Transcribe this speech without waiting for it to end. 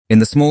In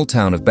the small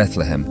town of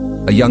Bethlehem,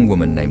 a young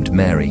woman named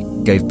Mary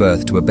gave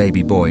birth to a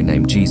baby boy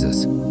named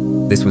Jesus.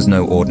 This was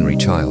no ordinary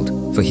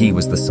child, for he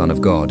was the Son of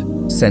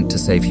God, sent to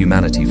save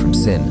humanity from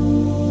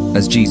sin.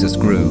 As Jesus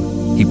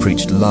grew, he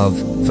preached love,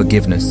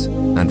 forgiveness,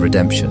 and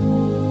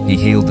redemption. He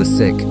healed the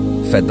sick,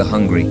 fed the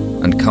hungry,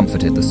 and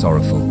comforted the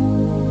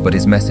sorrowful. But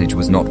his message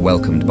was not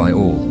welcomed by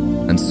all,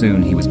 and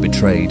soon he was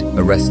betrayed,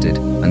 arrested,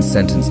 and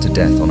sentenced to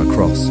death on a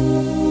cross.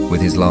 With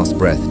his last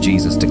breath,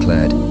 Jesus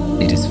declared,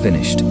 "It is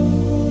finished."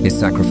 His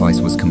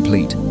sacrifice was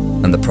complete,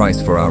 and the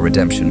price for our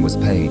redemption was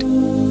paid.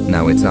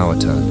 Now it's our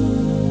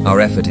turn. Our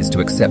effort is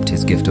to accept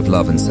his gift of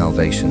love and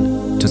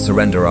salvation, to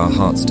surrender our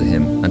hearts to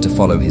him, and to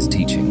follow his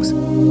teachings.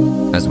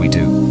 As we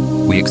do,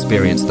 we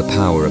experience the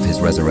power of his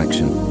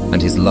resurrection,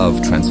 and his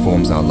love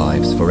transforms our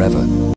lives forever.